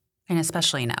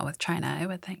especially now with China, I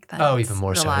would think that even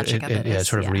more so. It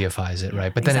sort of reifies it,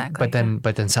 right?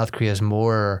 But then South Korea is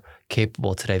more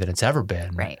capable today than it's ever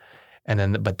been, right? And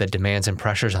then, but the demands and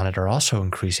pressures on it are also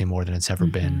increasing more than it's ever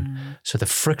been. So the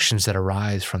frictions that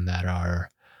arise from that are,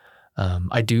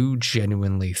 I do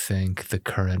genuinely think the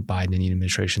current Biden and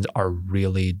administrations are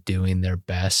really doing their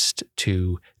best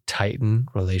to tighten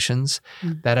relations.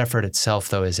 That effort itself,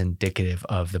 though, is indicative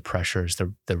of the pressures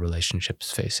the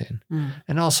relationship's facing.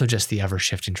 And also just the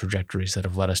ever-shifting trajectories that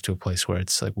have led us to a place where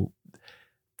it's like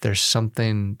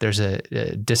there's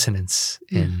a dissonance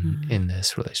in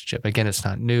this relationship. Again, it's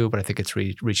not new, but I think it's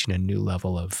reaching a new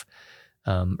level of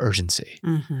urgency.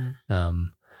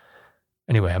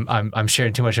 Anyway, I'm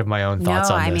sharing too much of my own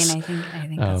thoughts on this. I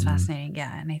think that's fascinating.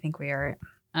 Yeah, and I think we are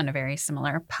on a very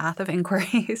similar path of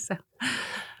inquiry.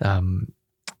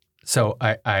 So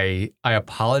I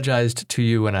apologized to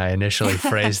you when I initially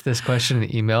phrased this question in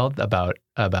the email about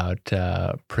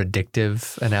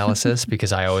predictive analysis,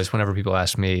 because I always, whenever people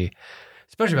ask me,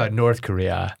 especially about North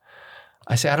Korea,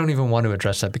 I say I don't even want to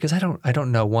address that because I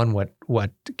don't know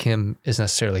what Kim is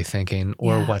necessarily thinking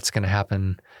or what's going to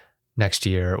happen next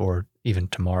year or even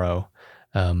tomorrow.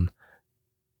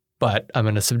 But I'm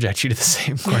going to subject you to the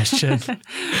same question,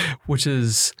 which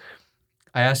is,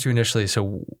 I asked you initially,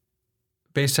 so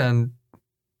based on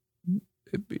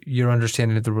your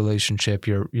understanding of the relationship,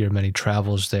 your many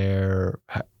travels there,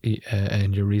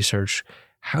 and your research,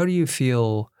 how do you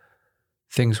feel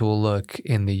things will look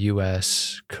in the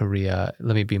U.S. Korea,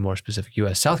 let me be more specific,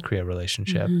 U.S. South Korea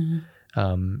relationship in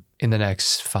the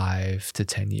next 5 to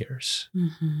 10 years?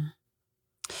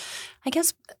 I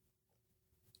guess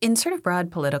In sort of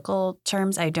broad political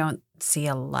terms, I don't see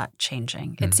a lot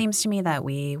changing. It seems to me that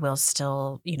we will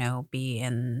still, be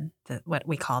in what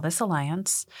we call this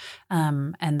alliance,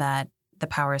 and that the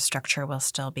power structure will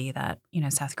still be that,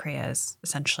 South Korea is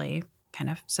essentially kind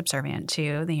of subservient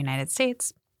to the United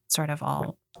States, sort of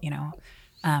all,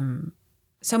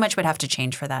 so much would have to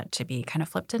change for that to be kind of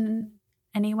flipped in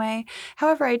any way.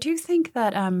 However, I do think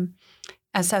that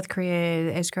as South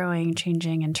Korea is growing,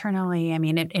 changing internally, I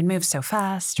mean, it moves so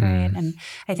fast, right? And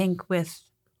I think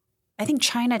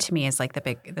China to me is like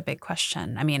the big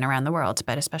question. I mean, around the world,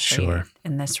 but especially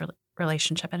in this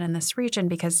relationship and in this region,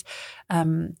 because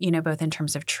both in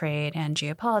terms of trade and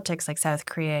geopolitics, like South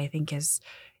Korea, I think is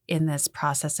in this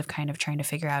process of kind of trying to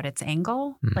figure out its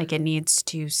angle. Like it needs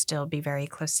to still be very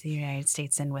close to the United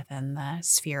States and within the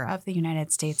sphere of the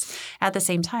United States. At the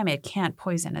same time, it can't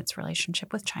poison its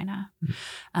relationship with China.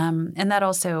 And that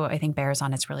also, I think, bears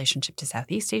on its relationship to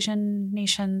Southeast Asian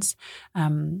nations.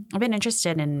 I've been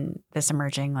interested in this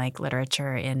emerging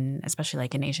literature especially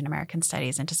in Asian American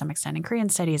studies and to some extent in Korean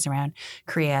studies around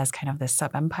Korea as kind of this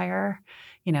sub-empire,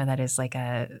 that is like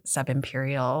a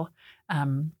sub-imperial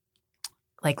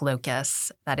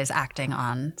locus that is acting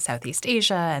on Southeast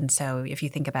Asia. And so if you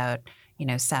think about,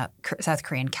 South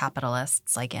Korean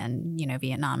capitalists in,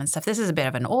 Vietnam and stuff, this is a bit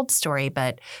of an old story,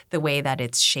 but the way that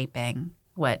it's shaping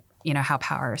what, how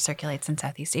power circulates in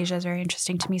Southeast Asia is very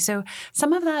interesting to me. So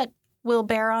some of that will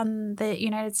bear on the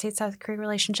United States-South Korea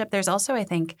relationship. There's also, I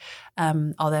think,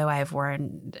 although I've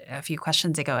warned a few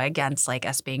questions ago against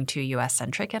us being too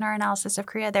U.S.-centric in our analysis of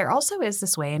Korea, there also is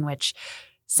this way in which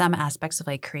some aspects of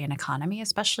Korean economy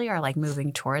especially are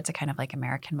moving towards a kind of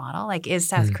American model. Is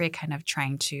South Korea kind of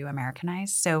trying to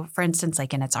Americanize? So for instance,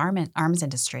 in its arms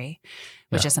industry,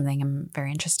 which is something I'm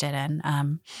very interested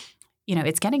in,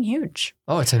 it's getting huge.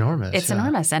 Oh, it's enormous. It's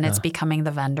enormous. And it's becoming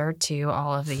the vendor to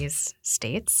all of these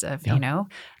states of,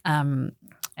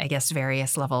 I guess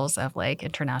various levels of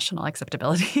international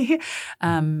acceptability.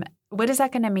 What is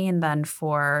that going to mean then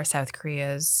for South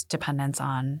Korea's dependence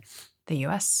on the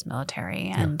U.S. military?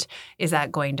 And is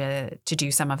that going to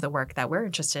do some of the work that we're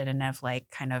interested in of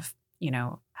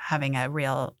having a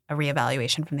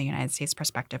reevaluation from the United States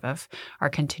perspective of our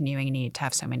continuing need to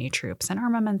have so many troops and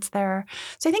armaments there?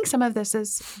 So I think some of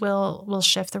this will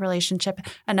shift the relationship.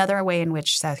 Another way in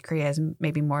which South Korea is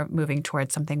maybe more moving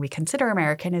towards something we consider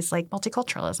American is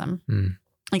multiculturalism.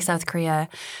 South Korea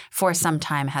for some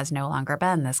time has no longer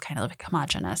been this kind of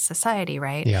homogenous society,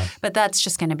 right? Yeah. But that's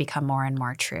just going to become more and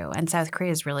more true. And South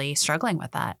Korea is really struggling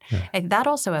with that. Yeah. And that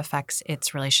also affects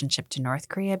its relationship to North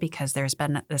Korea because there's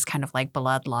been this kind of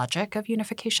blood logic of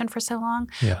unification for so long.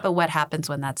 Yeah. But what happens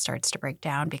when that starts to break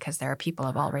down because there are people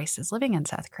of all races living in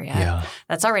South Korea? Yeah.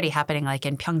 That's already happening.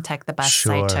 In Pyeongtaek, the bus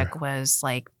I took was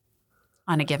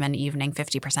on a given evening,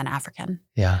 50% African.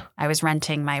 Yeah. I was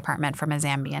renting my apartment from a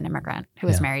Zambian immigrant who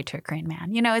was married to a Korean man.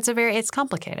 It's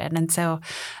complicated. And so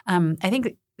I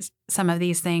think some of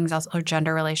these things, also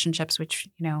gender relationships, which,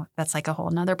 that's a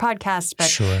whole nother podcast.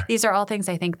 But these are all things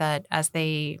I think that as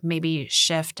they maybe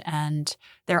shift and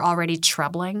they're already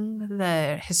troubling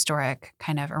the historic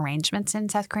kind of arrangements in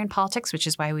South Korean politics, which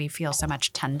is why we feel so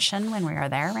much tension when we are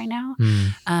there right now.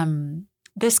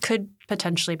 This could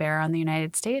potentially bear on the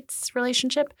United States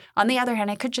relationship. On the other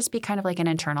hand, it could just be kind of an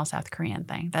internal South Korean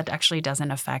thing that actually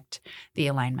doesn't affect the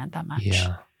alignment that much.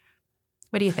 Yeah.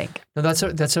 What do you think? No,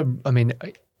 I mean,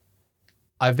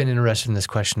 I've been interested in this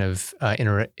question of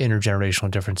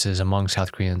intergenerational differences among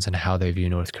South Koreans and how they view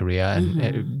North Korea,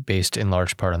 and based in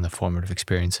large part on the formative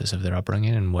experiences of their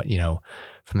upbringing and what,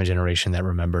 from a generation that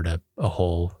remembered a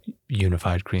whole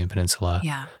unified Korean Peninsula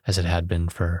as it had been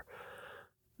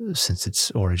since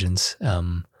its origins,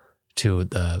 to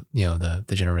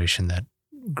the generation that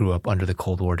grew up under the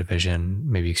Cold War division,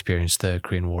 maybe experienced the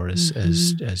Korean War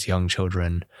as young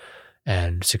children,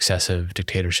 and successive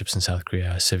dictatorships in South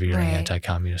Korea, severely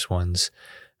anti-communist ones,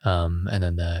 and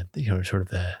then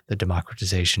the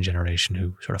democratization generation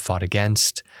who sort of fought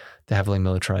against the heavily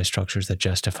militarized structures that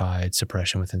justified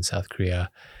suppression within South Korea,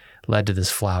 led to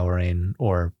this flowering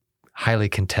or highly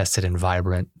contested and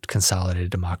vibrant,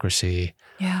 consolidated democracy.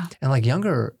 Yeah. And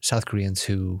younger South Koreans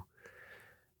who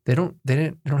they don't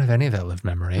have any of that lived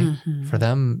memory. For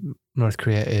them, North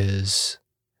Korea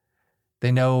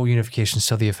they know unification is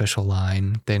still the official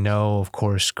line. They know, of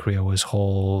course, Korea was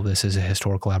whole. This is a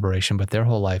historical aberration, but their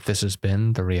whole life, this has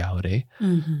been the reality.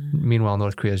 Meanwhile,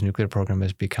 North Korea's nuclear program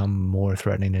has become more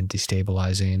threatening and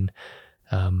destabilizing.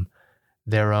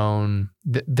 Their own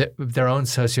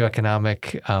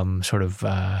socioeconomic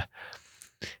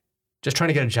just trying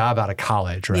to get a job out of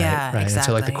college, right? Yeah, right.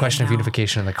 Exactly. And so the question of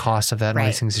unification and the cost of that and all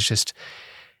these things is just,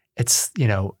 it's,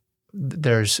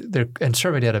 and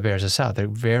survey data bears this out. There are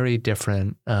very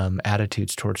different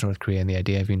attitudes towards North Korea and the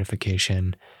idea of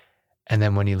unification. And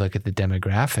then when you look at the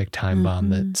demographic time bomb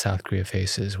that South Korea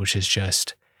faces, which is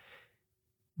just,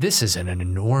 this is an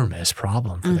enormous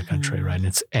problem for the country,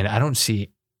 right? And I don't see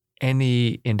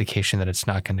any indication that it's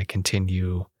not going to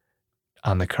continue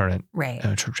on the current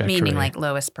trajectory. Meaning like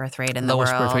lowest birth rate in the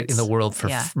world. Lowest birth rate in the world for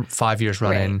 5 years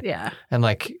running. Right. Yeah. And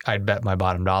like, I'd bet my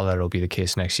bottom dollar it'll be the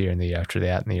case next year and the year after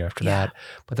that and the year after that.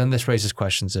 But then this raises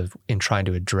questions of, in trying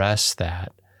to address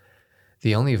that,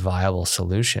 the only viable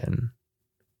solution,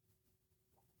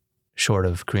 short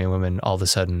of Korean women all of a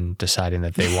sudden deciding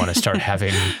that they want to start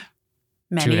having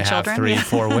Many 2.5, children, 3,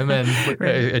 4 women,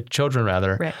 children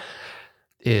rather, right.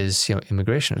 is,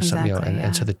 immigration of some,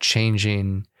 and so the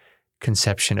changing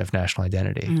conception of national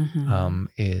identity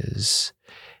is,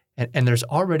 and there's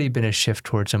already been a shift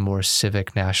towards a more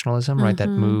civic nationalism, right? That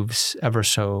moves ever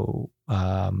so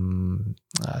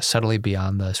subtly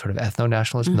beyond the sort of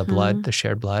ethno-nationalism, the blood, the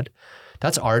shared blood.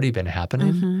 That's already been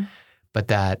happening, but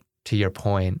that, to your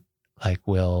point, like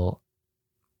will,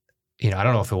 I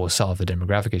don't know if it will solve the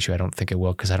demographic issue. I don't think it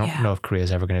will, because I don't know if Korea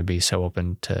is ever going to be so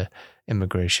open to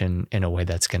immigration in a way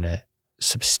that's going to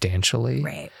substantially.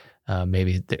 Right.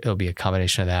 Maybe it'll be a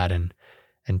combination of that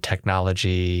and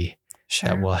technology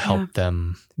that will help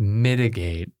them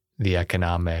mitigate the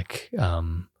economic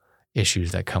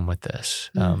issues that come with this.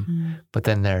 But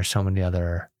then there are so many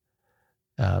other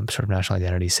sort of national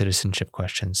identity, citizenship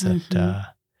questions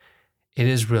that it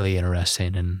is really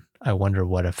interesting. And I wonder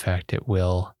what effect it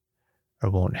will or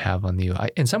won't have on the U.S.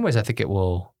 In some ways, I think it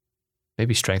will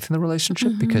maybe strengthen the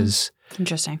relationship because...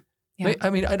 Interesting. Yeah. I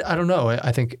mean, I don't know.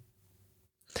 I think...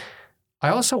 I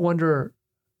also wonder,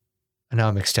 and now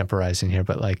I'm extemporizing here,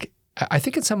 but like, I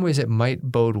think in some ways it might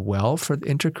bode well for the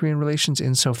inter-Korean relations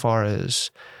insofar as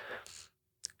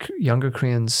younger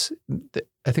Koreans,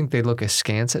 I think they look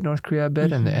askance at North Korea a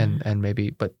bit and maybe,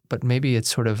 but maybe it's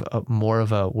sort of more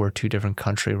of a we're two different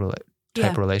country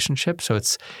type relationship. So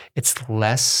it's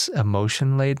less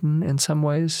emotion laden in some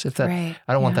ways. If that,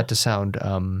 I don't want that to sound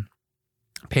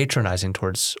patronizing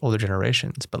towards older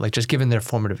generations, but like just given their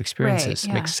formative experiences,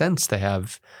 it makes sense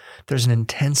there's an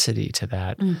intensity to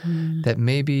that that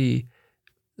maybe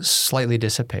slightly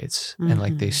dissipates and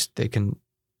like they can,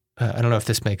 I don't know if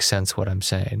this makes sense what I'm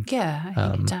saying. Yeah, I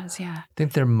think it does, I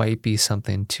think there might be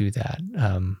something to that.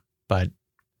 But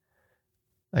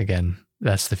again,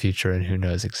 that's the future and who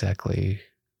knows exactly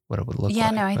what it would look like.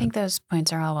 Yeah, no, I think those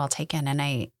points are all well taken.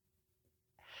 And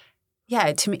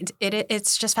to me,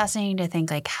 it's just fascinating to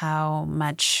think like how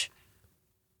much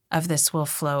of this will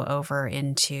flow over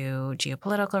into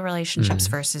geopolitical relationships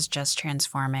versus just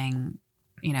transforming,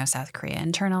 South Korea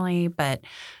internally. But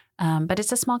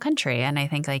it's a small country, and I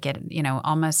think like it,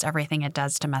 almost everything it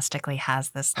does domestically has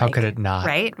this. How could it not?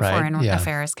 Right? Foreign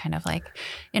affairs kind of like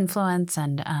influence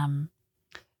and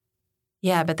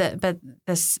but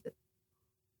this.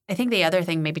 I think the other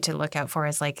thing maybe to look out for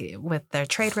is like with their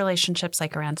trade relationships,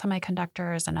 like around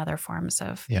semiconductors and other forms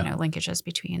of linkages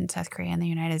between South Korea and the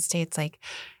United States. Like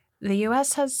the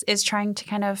U.S. is trying to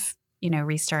kind of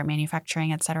restart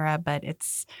manufacturing, et cetera, but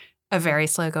it's a very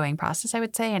slow going process, I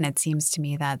would say. And it seems to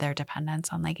me that their dependence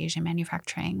on like Asian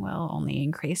manufacturing will only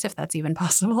increase if that's even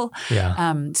possible.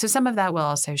 Yeah. So some of that will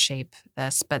also shape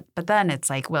this, but then it's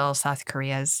like, will South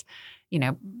Korea's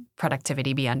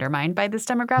productivity be undermined by this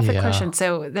demographic question?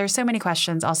 So there's so many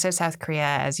questions. Also, South Korea,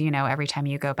 as you know, every time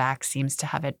you go back seems to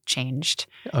have it changed,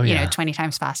 20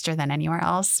 times faster than anywhere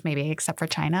else, maybe except for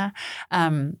China.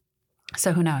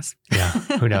 So who knows? Yeah,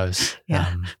 who knows?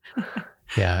 Onshoring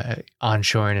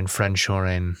and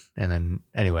friendshoring. And then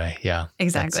anyway,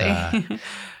 Exactly.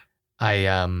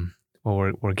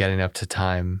 We're getting up to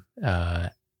time.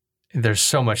 There's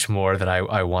so much more that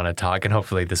I want to talk, and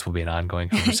hopefully this will be an ongoing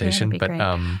conversation. But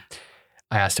I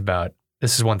asked about,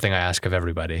 this is one thing I ask of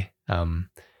everybody,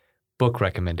 book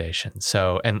recommendations.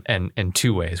 So, and in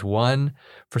two ways. One,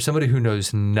 for somebody who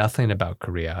knows nothing about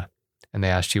Korea, and they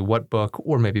asked you what book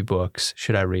or maybe books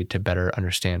should I read to better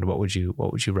understand, what would you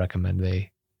recommend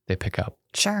they pick up?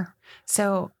 Sure.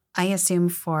 So I assume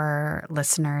for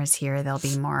listeners here, they'll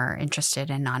be more interested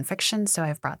in nonfiction. So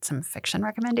I've brought some fiction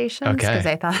recommendations because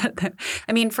I thought that,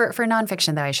 for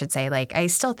nonfiction, though, I should say, like, I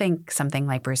still think something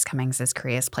like Bruce Cummings's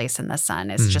Korea's Place in the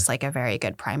Sun is just like a very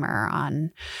good primer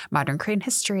on modern Korean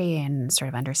history and sort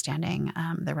of understanding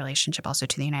the relationship also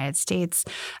to the United States.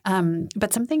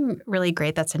 But something really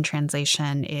great that's in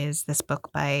translation is this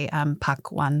book by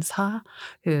Park Won-sa,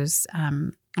 who's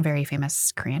a very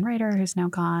famous Korean writer who's now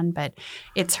gone, but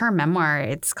it's her memoir.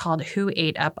 It's called Who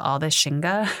Ate Up All the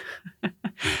Shinga?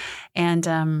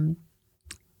 And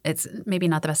it's maybe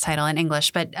not the best title in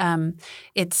English, but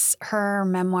it's her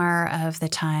memoir of the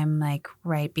time like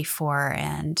right before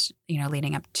and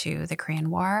leading up to the Korean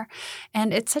War,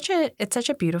 and it's such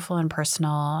a beautiful and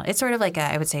personal. It's sort of like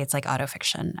I would say it's like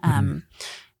autofiction,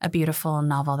 a beautiful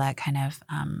novel that kind of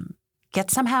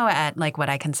gets somehow at like what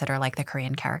I consider like the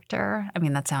Korean character. I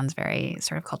mean, that sounds very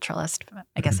sort of culturalist, but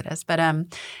I guess it is. But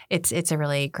it's a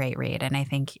really great read. And I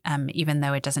think even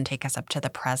though it doesn't take us up to the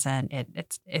present,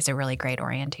 it's a really great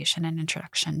orientation and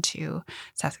introduction to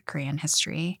South Korean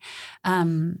history.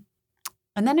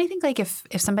 And then I think like if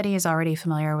somebody is already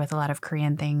familiar with a lot of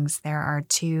Korean things, there are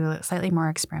two slightly more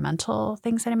experimental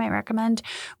things that I might recommend.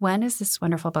 One is this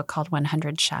wonderful book called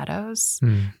 100 Shadows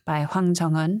by Hwang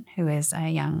Jung-un, who is a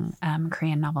young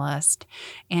Korean novelist.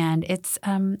 And it's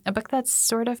a book that's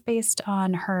sort of based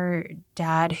on her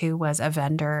dad, who was a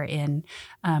vendor in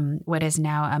what is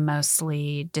now a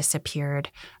mostly disappeared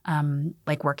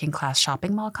like working class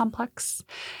shopping mall complex.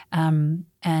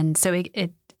 And so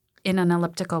it in an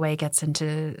elliptical way gets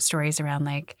into stories around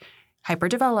like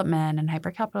hyperdevelopment and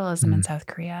hypercapitalism in South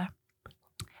Korea.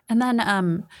 And then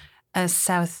a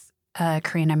South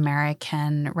Korean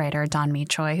American writer, Dawn-mi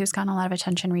Choi, who's gotten a lot of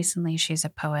attention recently. She's a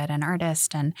poet and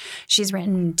artist, and she's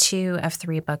written 2 of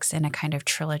 3 books in a kind of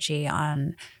trilogy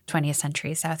on 20th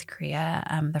century South Korea.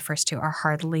 The first 2 are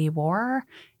Hardly War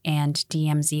and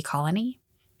DMZ Colony.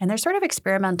 And they're sort of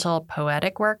experimental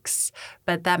poetic works,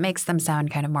 but that makes them sound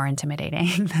kind of more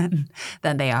intimidating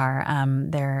than they are.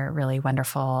 They're really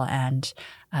wonderful and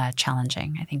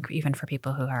challenging, I think, even for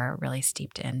people who are really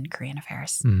steeped in Korean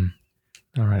affairs.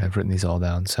 All right, I've written these all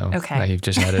down. So okay. Now you've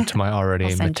just added to my already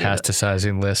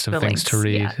metastasizing list of things to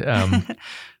read. Yeah.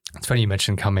 It's funny you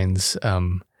mentioned Cummings.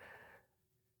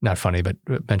 Not funny, but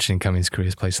mentioning Cummings'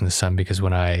 Korea's Place in the Sun, because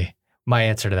my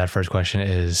answer to that first question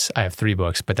is I have 3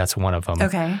 books, but that's one of them.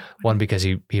 Okay. One, because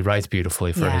he writes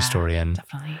beautifully for a historian.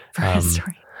 Definitely. For a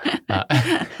historian.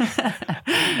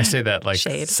 I say that like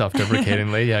Shade.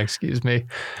 Self-deprecatingly. Yeah, excuse me.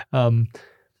 I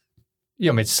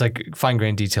mean, it's like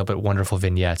fine-grained detail, but wonderful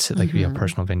vignettes, like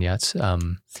personal vignettes.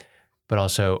 But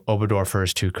also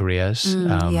Oberdorfer's 2 Koreas,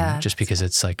 just because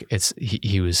it's like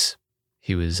he was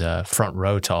front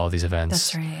row to all these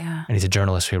events. That's right, yeah. And he's a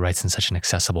journalist who writes in such an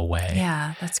accessible way.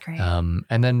 Yeah, that's great.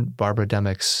 And then Barbara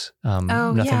Demick's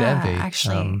Nothing to Envy.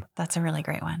 Actually, that's a really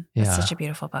great one. Yeah. It's such a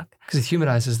beautiful book. Because it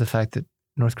humanizes the fact that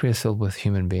North Korea is filled with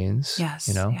human beings. Yes,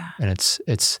 And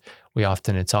it's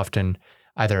often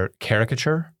either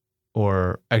caricature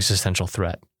or existential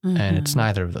threat. And it's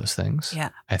neither of those things,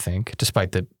 I think,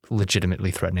 despite the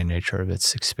legitimately threatening nature of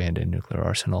its expanded nuclear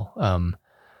arsenal.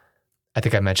 I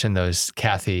think I mentioned those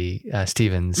Kathy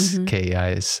Stevens,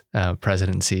 KEI's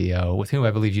president and CEO, with whom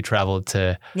I believe you traveled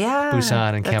to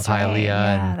Busan and Camp Hialeah.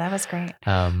 Yeah, that was great.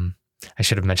 I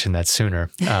should have mentioned that sooner.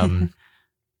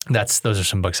 Those are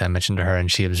some books I mentioned to her, and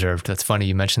she observed. That's funny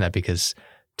you mentioned that, because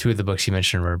 2 of the books you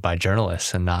mentioned were by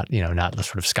journalists and not the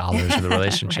sort of scholars of the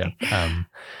relationship. Right.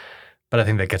 But I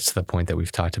think that gets to the point that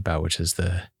we've talked about, which is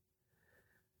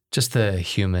just the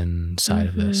human side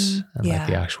of this and like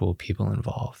the actual people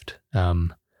involved.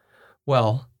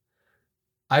 Well,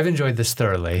 I've enjoyed this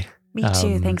thoroughly. Me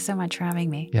too. Thanks so much for having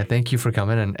me. Yeah, thank you for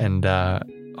coming, and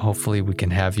hopefully we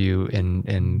can have you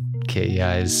in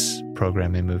KEI's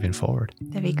programming moving forward.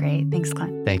 That'd be great. Thanks,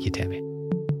 Clint. Thank you, Tammy.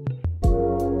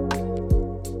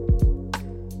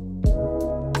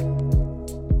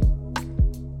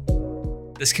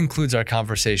 This concludes our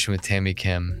conversation with Tammy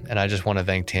Kim, and I just want to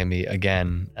thank Tammy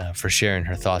again for sharing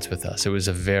her thoughts with us. It was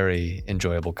a very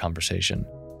enjoyable conversation.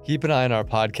 Keep an eye on our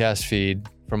podcast feed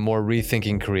for more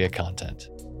Rethinking Korea content.